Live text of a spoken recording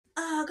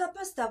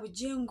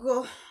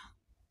pr.Bujingo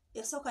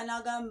yasoka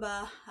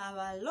n'agamba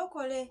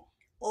abalokole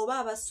oba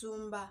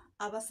abasumba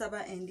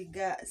abasaba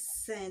endiga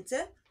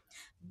sente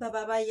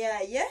baba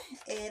bayaye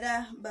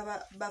era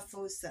baba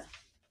bafuusa.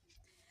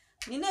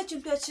 Nina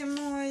ekintu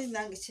ekimu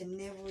nange kye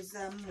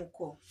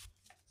neebuuzaamuko.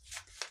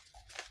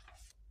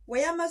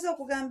 Weyamaze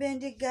okugamba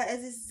endiga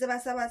ezizze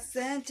basaba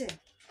sente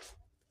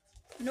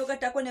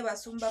n'ogattako ne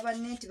basumba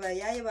banne nti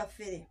bayaye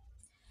bafere.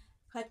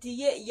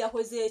 Kati ye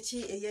yakoze eki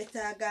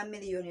eyetaaga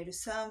miliyoni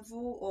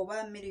 7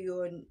 oba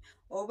miliyoni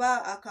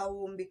oba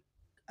akawumbi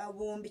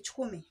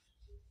 100?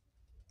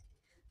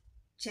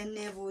 Kye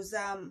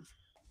neebuuzaamu.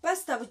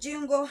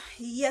 pr.Bujingo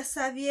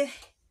yasabye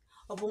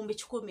obuwumbi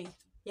 100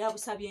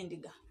 yabusabye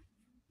endiga.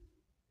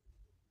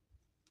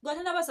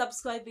 Gwatanaba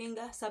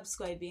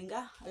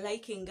subscribinga,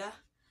 likinga,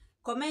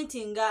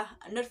 commentinga,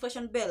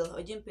 notification bell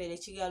ojimpeere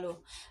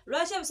ekigalo.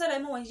 Lwaki ebisala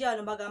bimu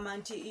wenjalo mbagamba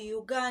nti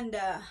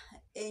Uganda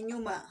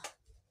enyuma?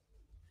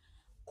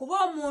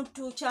 Kuba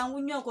omuntu kyangu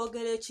nnyo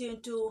okwogera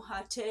ekintu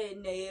ate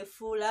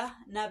neyefuula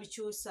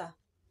n'abikyusa.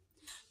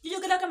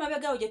 Tujogerako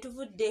amabega gye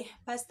tuvudde.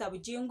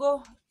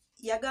 pr.Bujingo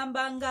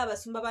yagamba nga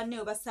abasumba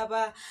banne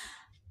basaba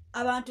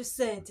abantu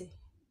sente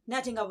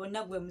nate nga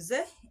bonna gwe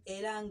muze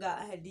era nga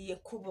aliye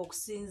kuba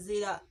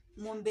okusinziira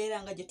mu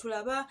mbeera nga gye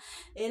tulaba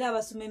era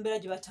abasumba embeera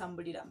gye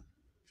batambuliramu.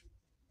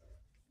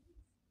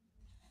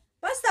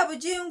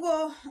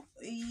 pr.Bujingo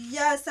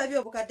yasabye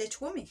obukadde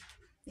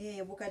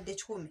 10. Obukadde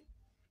 10.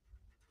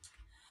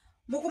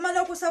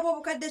 Mukumala okusaba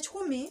obukadde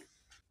 10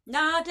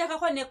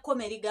 n'ateekako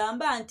n'ekkome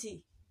ligamba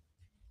nti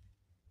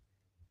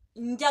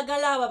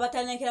njagala abo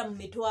abatanekera mu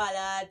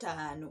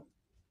 5,000.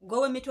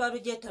 Gwowe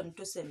 5,000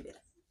 tosembera.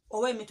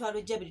 Oba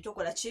 2,000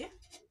 tokola ki?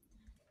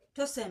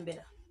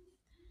 Tosembera.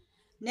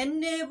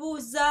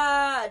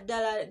 Neneebuuza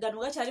ddala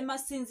gano gakyali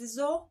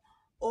masinzizo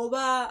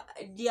oba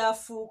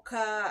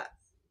lyafuuka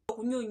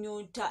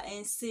okunyunyunta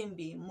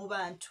ensimbi mu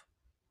bantu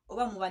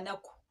oba mu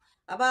banaku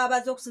aba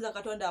abaze okusinza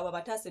Katonda abo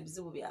bataasa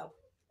ebizibu byabwe.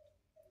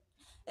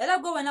 Era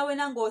gwe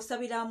wena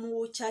ng'osabira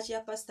mu chaachi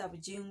ya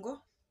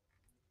pr.Bujingo,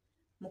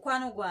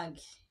 mukwano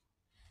gwange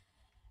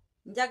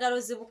njagala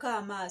ozibuka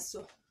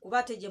amaaso kuba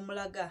ate gye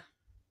mulaga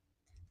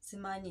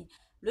simanyi.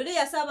 Luli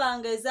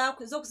yasabanga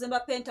ez'okuzimba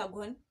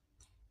Pentagon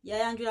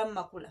yayanjula mu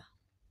Makula.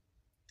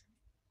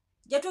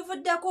 Gye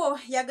tuvuddeko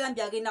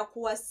yagambye agenda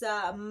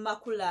kuwasa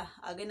Makula,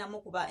 agenda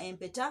mukuba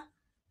empeta.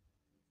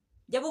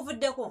 Gye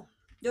buvuddeko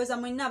ndowooza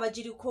mwenna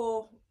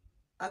abagiriko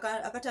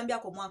akatambi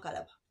ako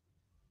mwakalaba.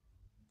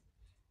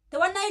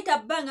 Tewannayita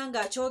bbanga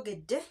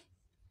ng'akyogedde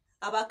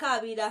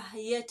abakaabira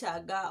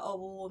yeetaaga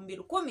obuwumbi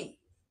 10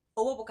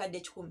 oba obukadde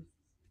 10.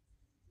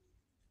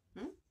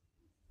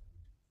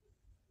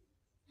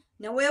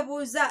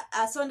 Neweebuuza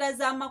asonda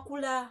za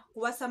Makula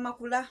kuwasa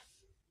Makula.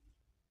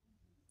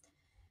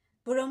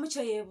 Buli omu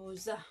kye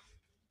yeebuuza.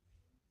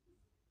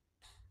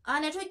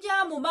 Ne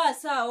tujja mu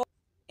maaso awo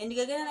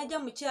endiga egenda najja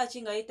mu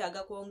kyaki nga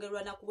yeetaaga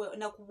kwongerwa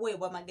na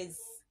kuweebwa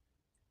amagezi.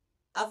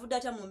 Avudde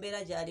ata mu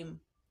mbeera gy'alimu.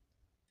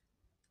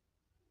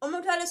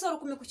 Omuntu alese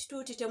 10 ku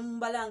kituuti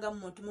temumbalanga mu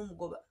muntu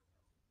mumugoba.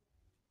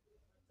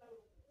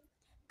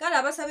 Kale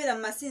abasabira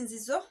mu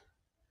masinzizo.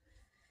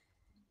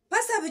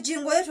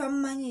 pr.Bujingo ye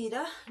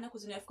twamumanyiira naku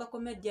zino yafuka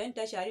comedian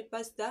takyali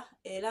pastor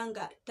era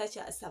nga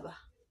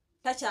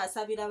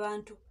takyasabira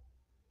bantu.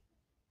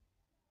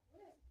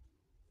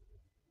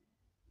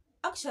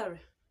 Actually,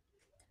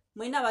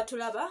 mwina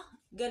abatulaba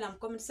genda mu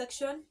comment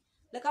section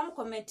leka mu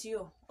comment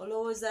yo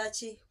olowooza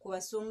ki ku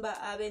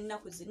basumba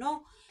ab'ennaku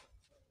zino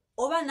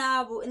oba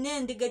n'abo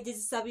n'endiga gye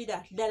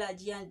zisabira ddala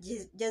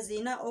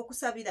gyazina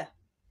okusabira.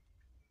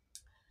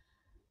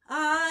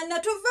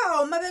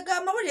 Natuva omabega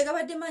amawulire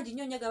gabadde mangi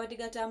nnyo gabadde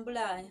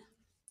gatambula.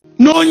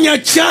 Noonya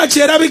church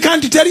erabika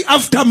nti teri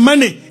after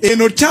money.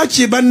 Eno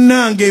church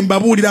bannange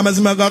mbabuulira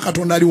amazima ga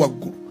Katonda ali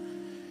waggulu.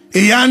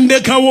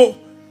 Eyandekawo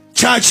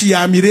church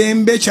ya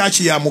mirembe,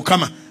 church ya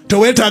Mukama.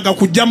 Teweetaaga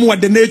kujjamu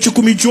wadde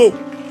n'ekikumi kyo.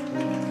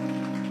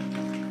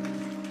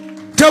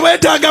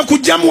 Teweetaaga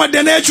kujjamu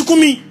wadde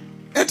n'ekikumi.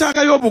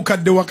 Etaaga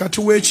obukadde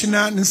wakati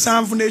w'ekina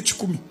 7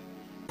 n'ekikumi.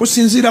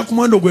 Kusinziira ku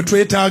mwendo gwe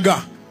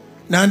twetaaga.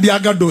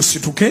 Nandyagadde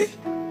osituke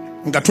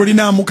nga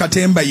tolinaamu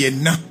katemba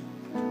yenna.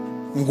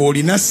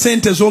 Ng'olina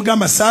sente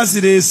z'ogamba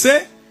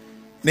saazireese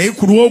naye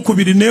ku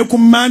Lwokubiri ne ku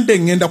Mande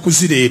ngenda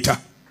kuzireeta.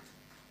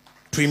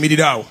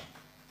 Tuyimirirawo.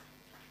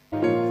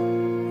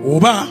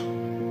 Oba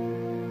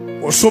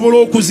osobola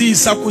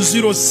okuziyisa ku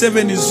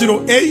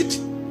 0708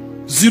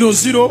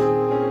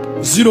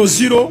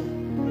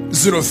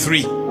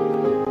 000003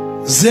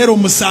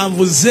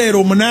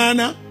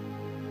 0708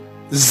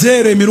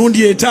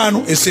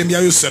 0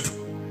 esembyayo 3.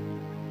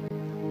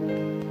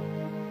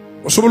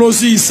 Osobola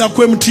oziyisa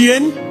ku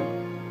MTN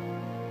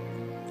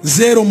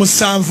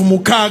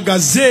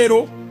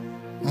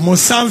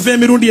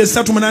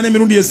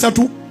 07660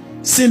 7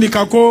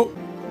 sindikako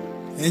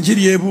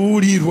enjiri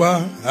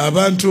ebuulirwa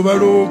abantu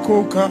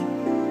balookoka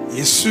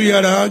Yesu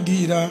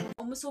yalagira.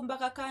 Omusumba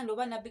kakande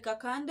oba nabbi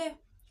kakande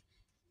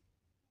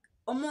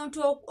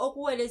omuntu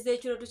okuweereza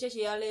ekirooto kye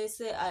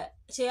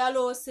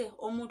kyeyaloose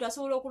omuntu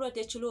asobola okuloota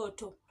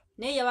ekirooto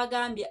naye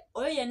yabagambye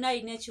oyo yenna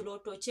alina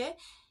ekirooto kye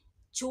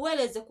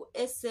kiweereze ku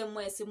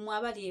SMS mu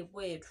abali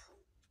ebweru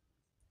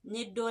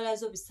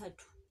 $3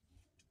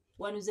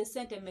 wanuze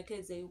ssente mmeka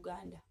eze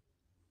Uganda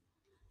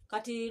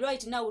kati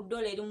right now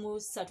 $1 eri mu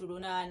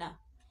 3.8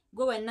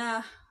 gwe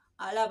wenna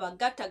alaba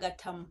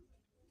gattagattamu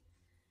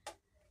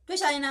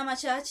twekyalina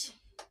amakyaki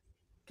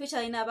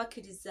twekyalina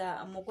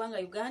abakkiriza mu ggwanga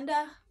Uganda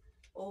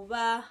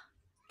oba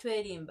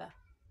twerimba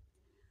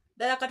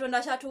ddala Katonda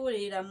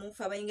akyatuwulirira mu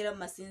ffe abayingira mu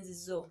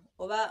masinzizo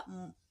oba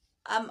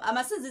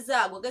amasinzizo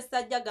ago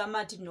gesajja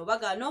gamba nti oba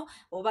gano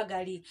oba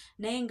gali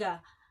naye nga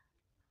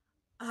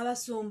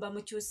abasumba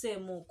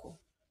mukyuseemuuko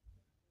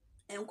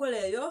enkola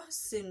eyo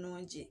si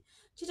nnungi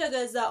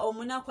kitegeeza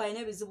omunaku alina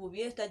ebizibu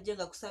bye tajje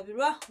nga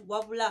kusabirwa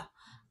wabula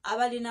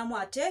abalinamu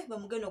ate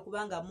bamugenda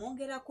okubanga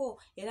mwongerako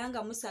era nga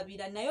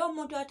musabira naye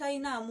omuntu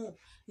atalinaamu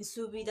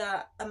nsuubira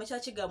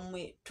amakyaki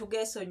gammwe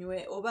tugeesonywe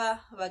oba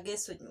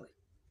bageesonywe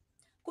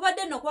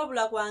kubadde nno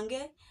okuwabulwa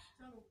kwange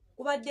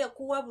kubadde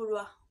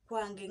kuwabulwa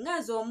kwange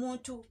ngaze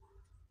omuntu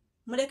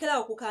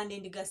mulekerawo kukanda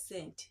endiga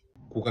ssente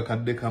ku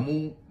kakadde kamu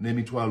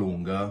n'emitwalo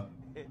nga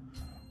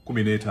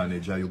 15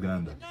 egya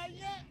Uganda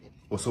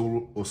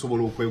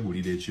osobola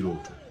okwegulira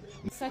ekirooto.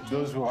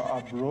 Those who are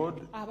abroad,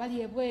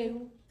 abali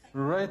ebweru,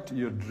 write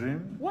your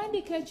dream,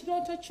 wandika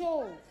ekirooto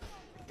kyo,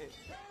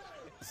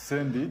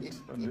 send it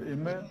on the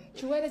email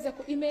kiweereze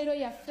ku email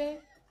yaffe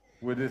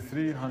with the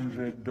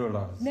 $300.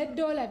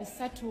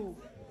 $3.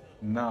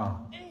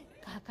 Now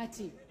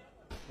Kakati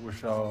we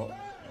shall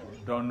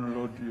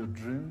download your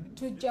dream.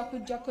 tujja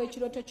kujjako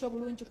ekirooto kyo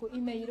bulungi ku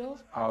email.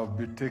 I'll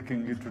be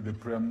taking it to the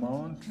prayer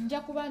mount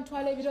nja kuba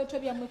ntwala ebirooto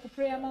byammwe ku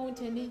prayer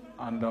mountain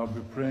and I'll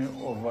be praying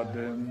over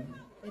them.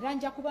 era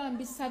nja kuba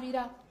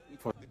mbisabira.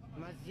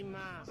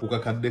 Ku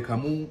kakadde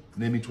kamu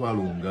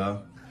n'emitwalo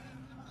nga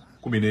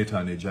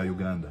 15 egya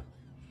Uganda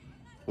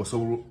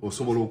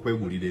osobola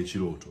okwegulira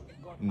ekirooto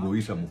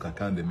ng'oyita mu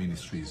Kakande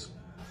Ministries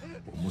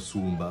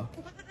omusumba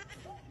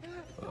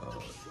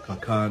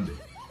kakande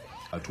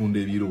atunda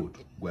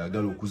ebirooto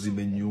gw'ayagala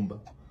okuzimba ennyumba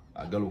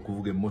agala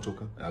okuvuga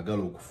emmotoka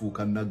agala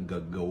okufuuka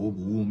naggagga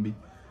w'obuwumbi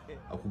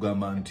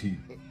akugamba nti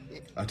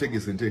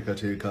ategese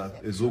enteekateeka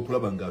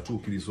ez'okulaba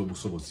ng'atuukiriza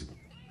obusobozi bwe.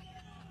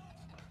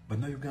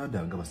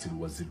 Bannayuganda nga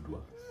basiruwaziddwa.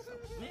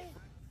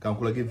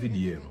 Kankulage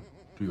vidiyo eno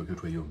tulyoke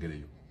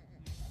tweyongereyo.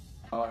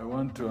 I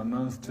want to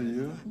announce to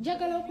you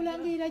njagala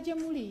okulangirira gye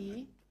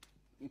muli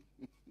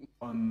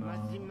on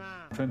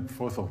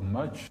 24th of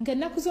March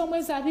ng'ennaku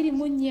z'omwezi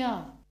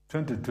 24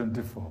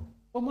 2024.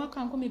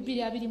 omwaka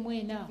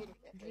 2024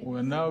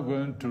 We're now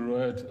going to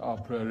write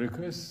our prayer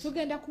requests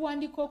tugenda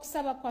kuwandiika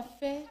okusaba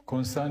kwaffe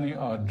concerning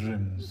our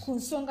dreams. ku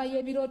nsonga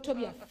y'ebirooto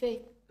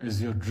byaffe.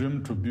 Is your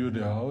dream to build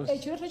a house?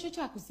 ekirooto kyo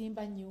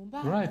kyakuzimba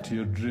nnyumba? Write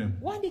your dream.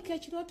 wandiika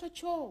ekirooto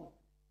kyo.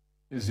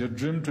 Is your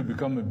dream to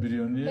become a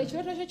billionaire?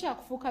 ekirooto kyo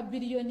kyakufuuka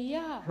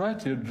biliyoniya?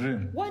 Write your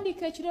dream.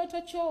 wandiika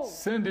ekirooto kyo.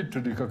 Send it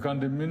to the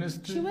Kakande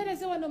Ministry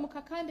kiweereze wano mu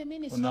Kakande on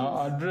Ministries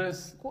our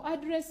address ku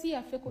adresi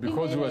yaffe ku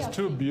because email we're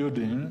still yaffe.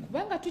 building.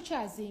 kubanga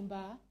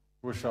tukyazimba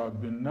We shall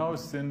be now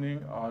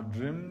sending our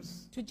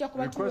dreams tujja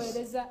kuba requests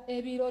tuweereza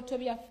ebirooto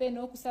byaffe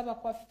n'okusaba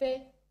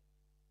kwaffe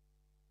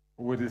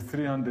with the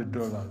 $300.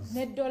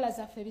 $3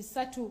 zaffe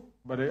 3.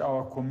 But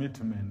our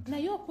commitment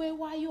naye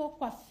okwewaayo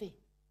kwaffe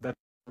that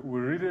we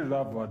really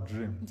love our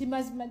dream nti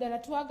mazima ddala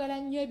twagala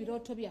nnyo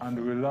ebirooto and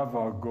byaffe we love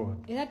our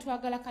God era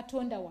twagala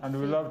Katonda and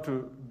we waffe love to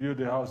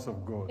build a house of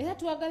God. era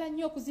twagala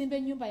nnyo okuzimba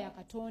ennyumba ya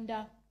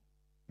Katonda.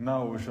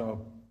 Now we shall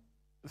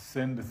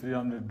send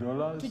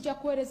 $300. tujja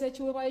kuweereza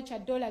ekiweebwayo kya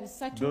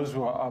 $3. Those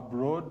who are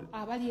abroad,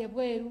 abali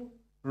ebweru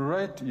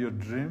write your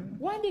dream,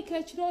 wandiika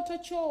ekirooto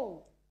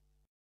kyo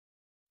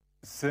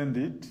send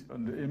it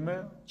on the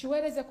email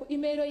kiweereze ku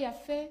email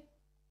yaffe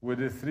with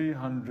the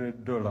 $300.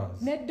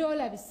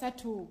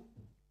 $3.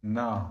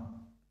 Now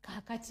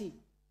Kaakati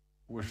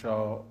we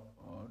shall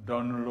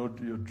download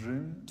your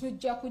dream.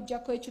 tujja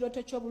kujjako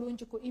ekirooto kyo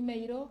bulungi ku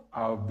email.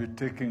 I'll be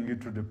taking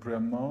it to the prayer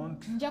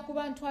mount nja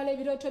kuba ntwala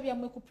ebirooto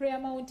byammwe ku prayer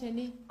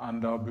mountain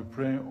and I'll be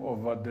praying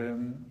over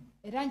them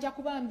era nja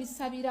kuba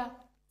mbisabira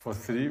for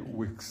 3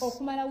 weeks.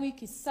 okumala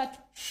wiiki 3.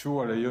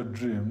 Surely your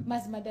dream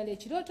mazima ddala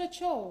ekirooto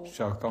kyo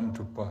shall come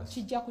to pass.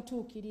 kijja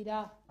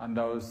kutuukirira. And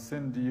I will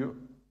send you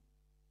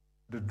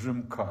the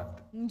dream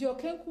card.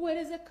 ndyoke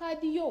nkuweereze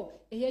kaadi yo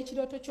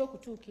ey'ekirooto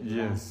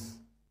ky'okutuukirira. Yes,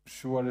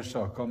 surely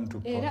shall come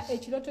to era pass.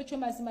 ekirooto kyo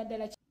mazima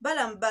ddala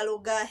Balamu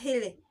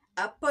Balugahile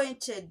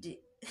appointed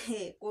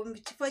ku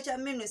kifo kya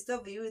Minister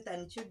of Youth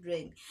and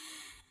Children,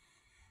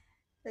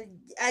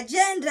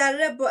 Agenda,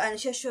 Labour and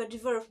Social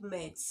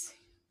Development.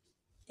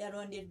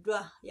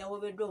 Yalondeddwa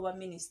yawobeddwa obwa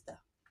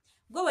minisita.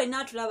 Gwe wenna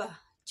atulaba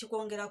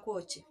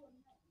kikwongerako ki?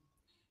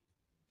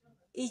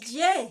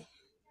 Ije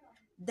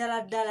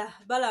ddala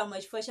Balamu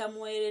ekifo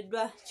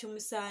kyamuweereddwa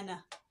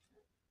kimusaana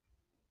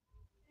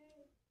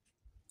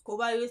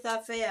kuba Youth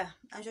Affairs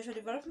and Social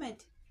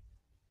Development.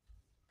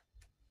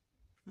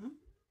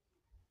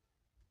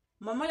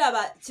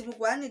 Mamulaba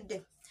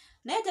kimugwanidde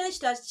naye teri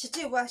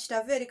kitiibwa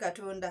kitava eri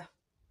Katonda.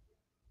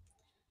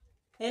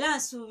 Era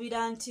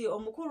nsuubira nti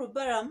omukulu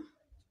Balamu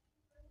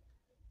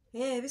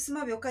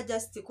Ebisima byokka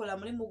just kola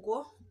mulimu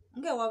gwo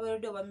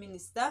ng'ewabeeredde oba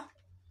minisita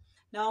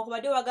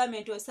nawakubadde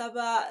wagambye nti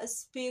osaba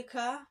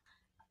speaker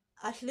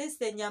at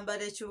least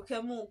ennyambala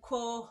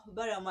ekyukemuko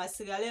Baramu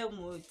asigale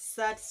mu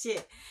kisaati kye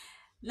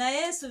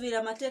naye nsubira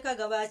amateeka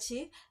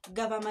gabaki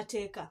gaba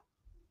amateeka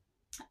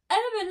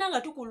ebyo byonna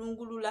nga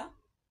tukulungulula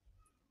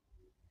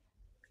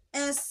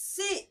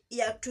ensi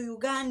yattu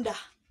Uganda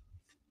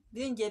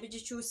bingi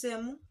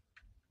ebigikyuseemu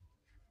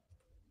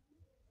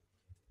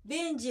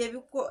bingi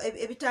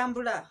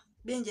ebitambula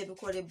bingi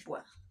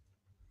ebikolebwa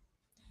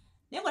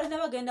naye nga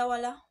tenabagenda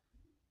wala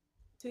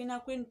tulina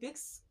Queen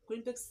Pics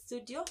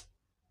studio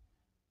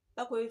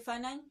bakuba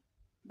ebifaananyi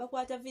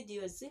bakwata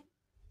videos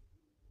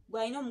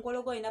gwalina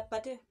omukolo gwo olina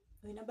pate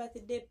olina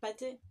birthday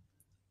pate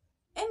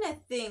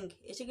anything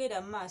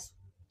ekigenda mu maaso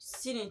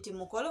kiri nti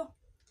mukolo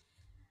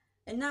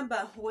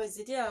enamba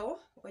weziri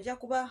awo ojja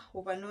kuba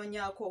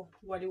obanoonyaako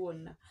wali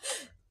wonna.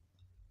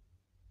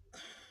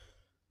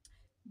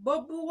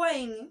 Bobi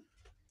Wine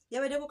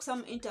yabaddeko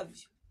okusamu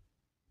interview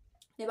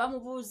ne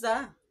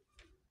bamubuuza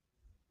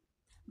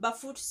ba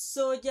foot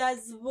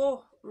soldiers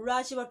bo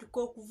lwaki batuka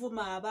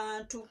okuvuma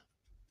abantu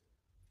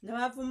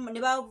ne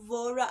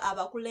bavoolwa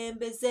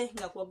abakulembeze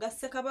nga kwoga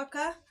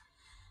Ssekabaka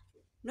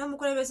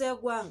n'omukulembeze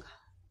w'eggwanga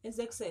His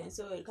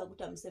Excellency Yoweri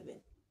Kaguta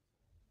Museveni.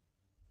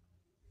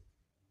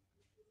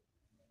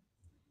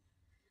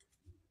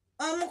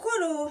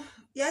 Omukulu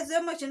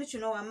yazzeemu ekintu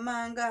kino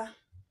wammanga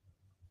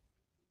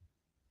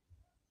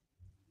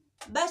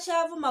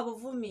bakyavuma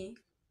buvumi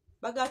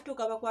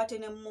bagatuuka bakwate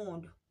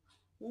n'emmundu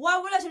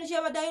wabula kino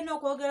kyabadde alina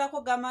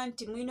okwogerako gamba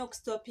nti mulina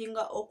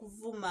okustopinga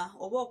okuvuma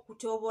oba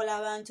okutoobola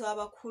abantu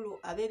abakulu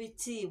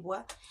ab'ebitiibwa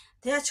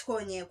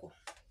teyakikonyeeko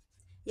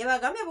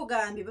yabagambye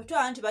bugambi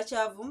bwetwala nti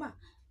bakyavuma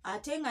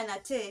ate nga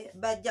nate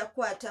bajja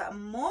kukwata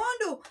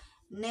mmundu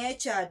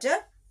n'ekyate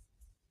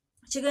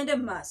kigende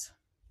mu maaso.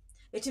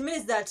 It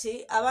means that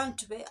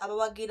abantu be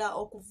abawagira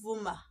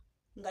okuvuma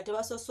nga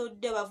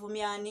tebasosodde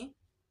bavumyani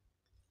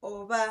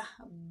oba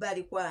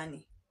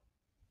balikwani.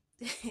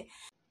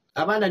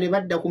 Abaana ne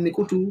badda ku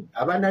mikutu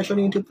aba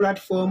National Unity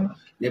Platform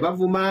ne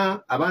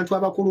bavuma abantu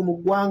abakulu mu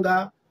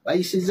ggwanga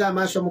bayisiza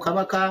amaaso mu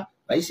kabaka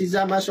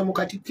bayisiza amaaso mu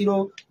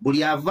katikkiro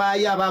buli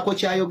avaayo abaako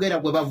kyayogera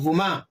gwe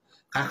bavuma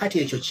kakati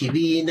ekyo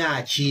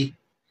kibiina ki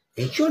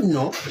ekyo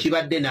nno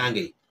kibadde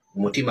nange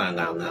umutima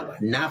ngangamba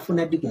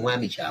naafuna ddi ku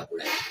mwami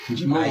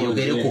Kyagulanyi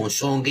ayogere ku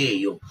nsonga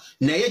eyo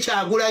naye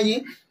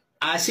Kyagulanyi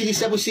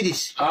asirise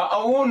busirisi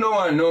awuno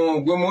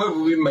wano gwe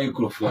muwevubi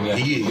microphone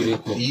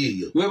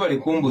yiyo webali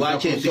kumbuza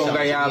ku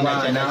nsonga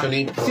y'abaana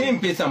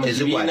simpisa mu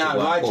kibiina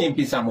lwaki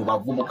empisa mu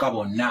bavubuka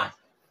bonna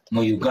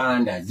mu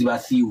Uganda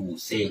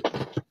zibasiiwuuse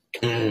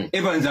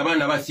Evans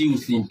abaana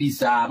basiiwuuse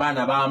empisa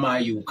abaana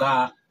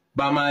bamaayuuka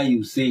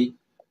bamaayuuse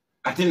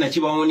ate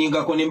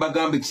nakibawoningako ne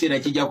mbagamba ekiseera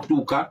kijja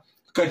kutuuka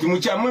kati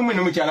mukyamwemwe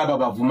ne mukyalaba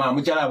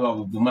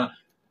bavuma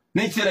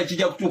n'ekiseera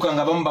kijja kutuuka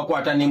nga bamu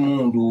bakwata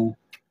n'emmundu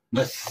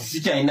nga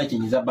sikyalina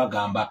kyenyiza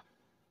bagamba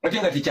ate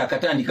nga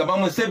tekyakatandika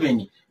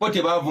bamuseveni bo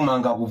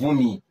tebavumanga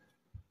buvumi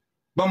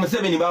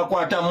bamuseveni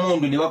bakwata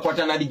mmundu ne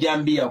bakwata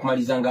nalijambiya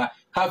okumaliza nga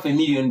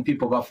 500,000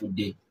 people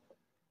bafudde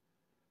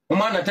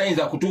omwana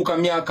tayinza kutuuka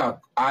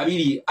myaka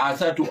 2,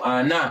 3,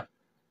 4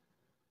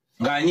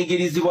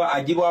 ng'anyigirizibwa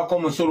agibwako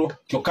omusolo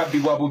kyokka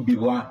bbibwa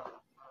bubbibwa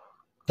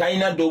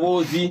talina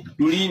ddoboozi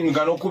luli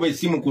nga n'okuba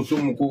essimu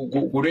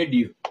ku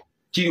radio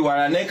kiri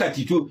wala naye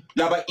kati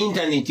laba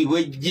intaneti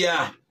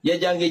bwejja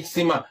yajjanga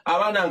ekisima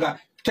abaana nga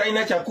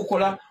talina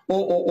kyakukola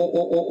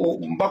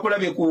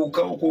bakulabye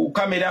ku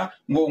kamera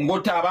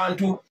ng'ota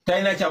abantu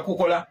talina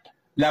kyakukola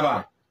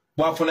laba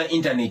bwafuna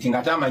intaneti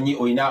nga tamanyi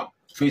olina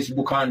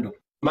Facebook handle.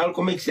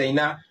 Malcolm X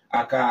alina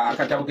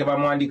akatabo ke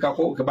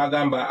bamwandikako ke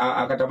bagamba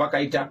akatabo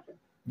akayita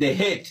The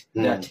Hate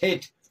That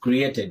Hate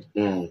Created.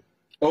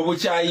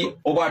 Obukyayi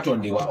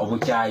obwatondebwa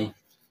obukyayi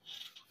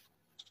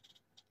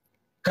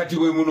kati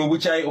bwe muno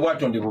obukyayi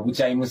obwatondebwa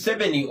obukyayi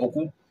Museveni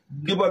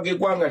okugibwa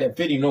geggwanga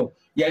lyaffe lino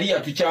yali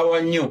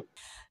yatukyawa nnyo.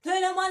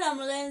 Tulina mwana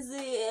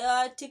mulenzi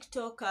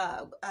TikTok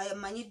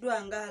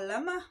amanyiddwa nga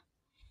Rama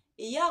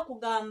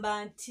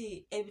yakugamba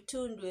nti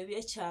ebitundu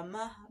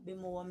ebyekyama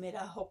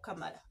bimuwomeraho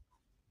kamala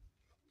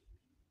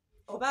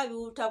oba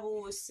biwuta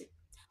buwusi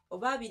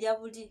oba birya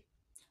buli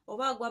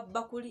oba agwa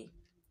bakuli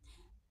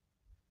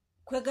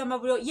kwegamba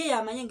buli ye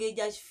yamanye engeri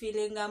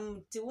gyakifiirenga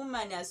nti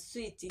woman as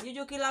sweet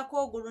njujukirako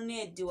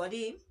ogulunedi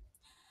wali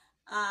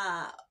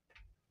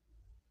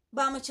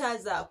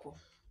bamukyazaako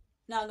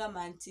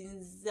n'agamba nti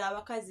nze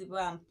abakazi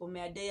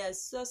bampumya they are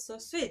so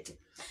sweet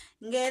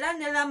ng'era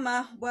ne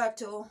Rama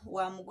bwato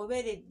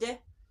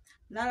wamugoberedde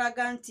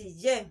n'alaga nti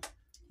ye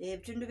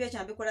ebitundu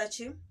byekyama bikola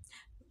ki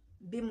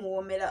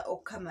bimuwomera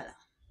okukamala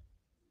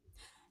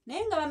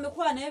naye nga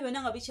bamikwana naye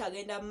byonna nga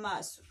bikyagenda mu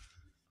maaso.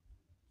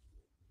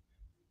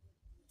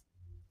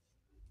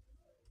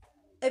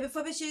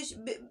 Ebifo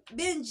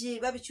bingi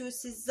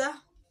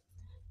babikyusizza.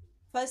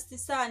 First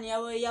Son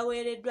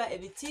yaweereddwa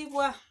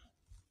ebitiibwa.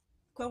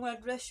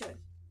 Congratulations.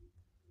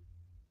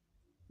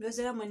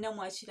 Byozera mwenna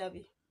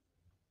mwakirabye.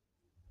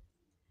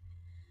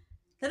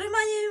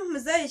 Tetumanyi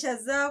muzeeyi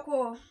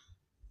kyazzaako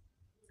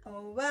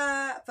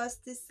oba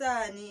first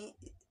son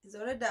is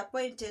already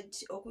appointed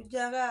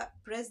okujanga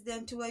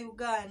president wa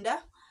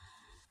Uganda.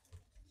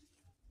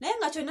 Naye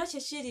nga kyonna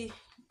kyekiri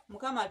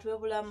Mukama atuwe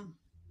bulamu.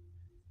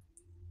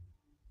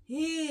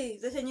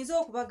 Nze kyenyiza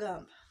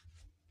okubagamba.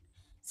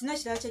 Sina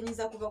kirala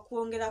kyenyiza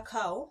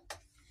kwongerako.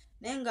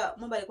 Naye nga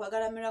mubali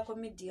kwagala Miracle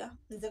Media.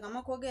 Nze nga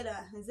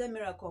makwogera nze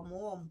Miracle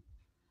Muwomu.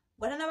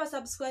 Gwana naba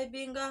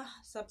subscribinga.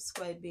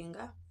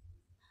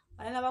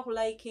 Gwana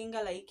naba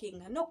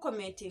likinga. No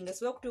commenting.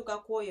 Siwe kutuuka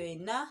ku oyo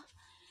yenna.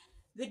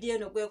 Video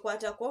eno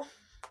gwekwatako.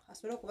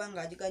 Asobola okuba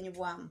nga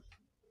agiganyibwamu.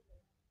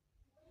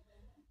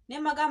 Ne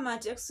magamba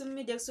nti Exum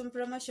Media, Exum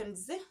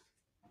Promotions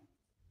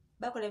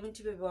bakola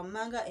ebintu bye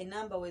wammanga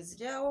enamba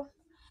weziryawo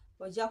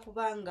ojja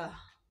kubanga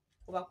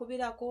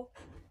obakubirako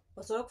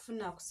osobola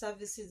okufuna ku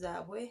services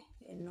zaabwe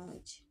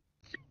ennungi.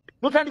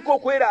 Notandika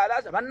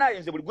okweraalaza bannaye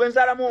nze buli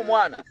gwenzaalamu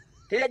omwana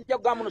teyajja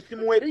kugamba muno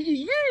simuwere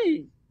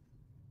yiyi.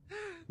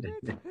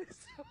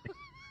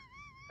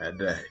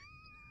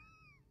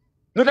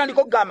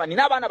 Notandika okugamba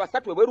nina abaana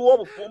basatu ebweru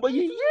w'obufumbo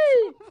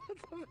yiyi.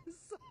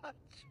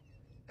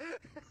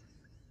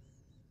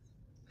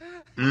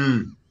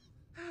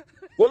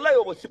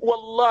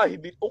 Wallahi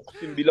bi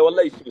uqsim billah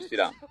wallahi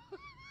sibusiramu.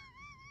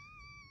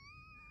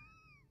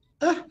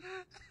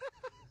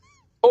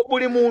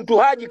 Buli muntu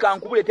haji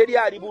kankubule teri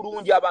ali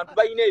bulungi abantu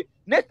bayine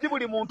ne si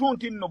buli muntu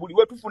nti nno buli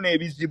wetufuna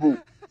ebizibu.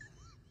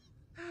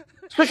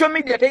 Social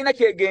media teyina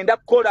kyegenda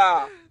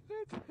kukola.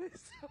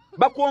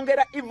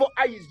 Bakwongera evil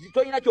eyes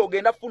toyina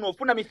kyogenda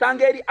ofuna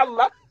misango eri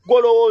Allah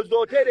golowooza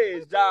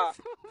otereeza.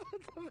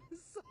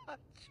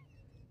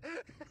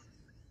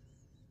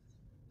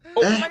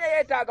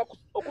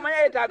 Okumanya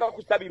yeetaaga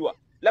kusabirwa.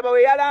 Laba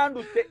we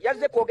yalanduse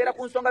yazze kwogera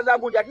ku nsonga za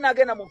gunja ate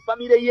n'agenda mu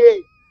famire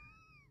ye.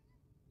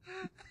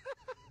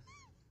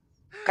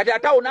 Kati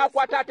atawo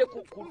n'akwata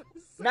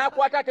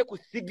ate ku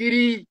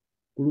sigiri.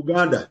 Ku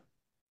Luganda.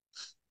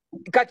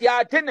 Kati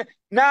ate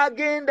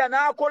n'agenda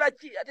n'akola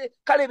ki ate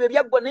kale ebyo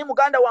byaggwa naye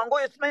muganda wange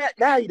oyo simanya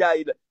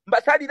laayiraayira.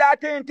 Mbasalira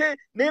ate ente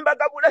ne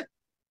mbagabula.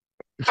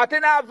 Ate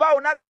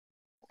n'avaawo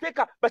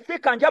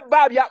baseeka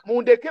njabbaabya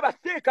mundeke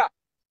baseeka.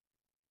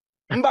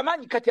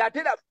 Mbamanyi kati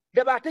ate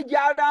laba ate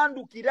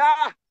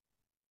gyalandukira.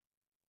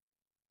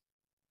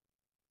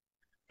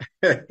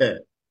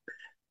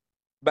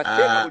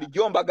 Baseeka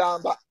bulijjo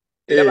mbagamba.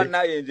 Era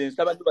bannaye nze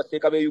nsaba nti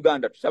baseeka b'e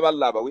Uganda tusaba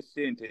Allah abawe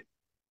ssente.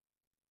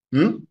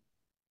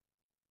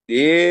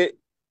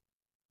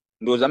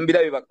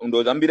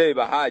 Ndowooza mbirabe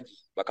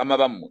bahaji bakama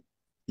bammwe.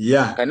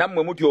 Kati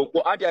nammwe muti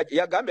okwo anti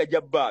yagambye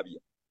ajja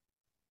bbaabya.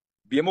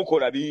 Bye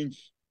mukola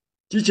bingi.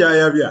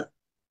 Kikyayabya.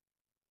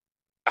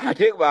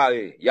 Ate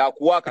bawe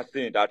yakuwa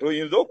akasente ate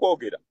oyinza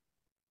okwogera.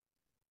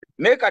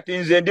 Naye kati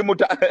nze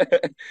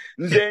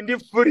ndi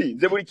free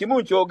nze buli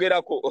kimu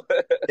nkyogerako.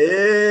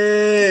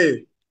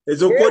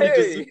 Ezo kodi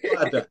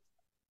tezikwata.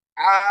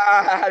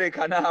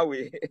 Leka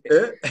naawe.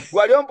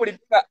 Wali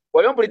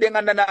ompulidde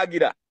nga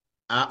nanaagira.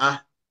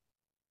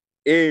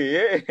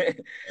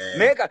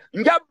 Naye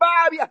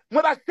njabbaabya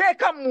mwe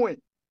baseeka mmwe.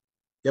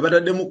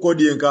 Yabataddemu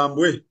kodi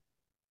enkambwe.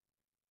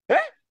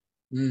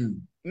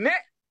 Ne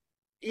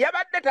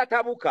yabadde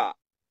tatabuka.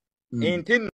 Nti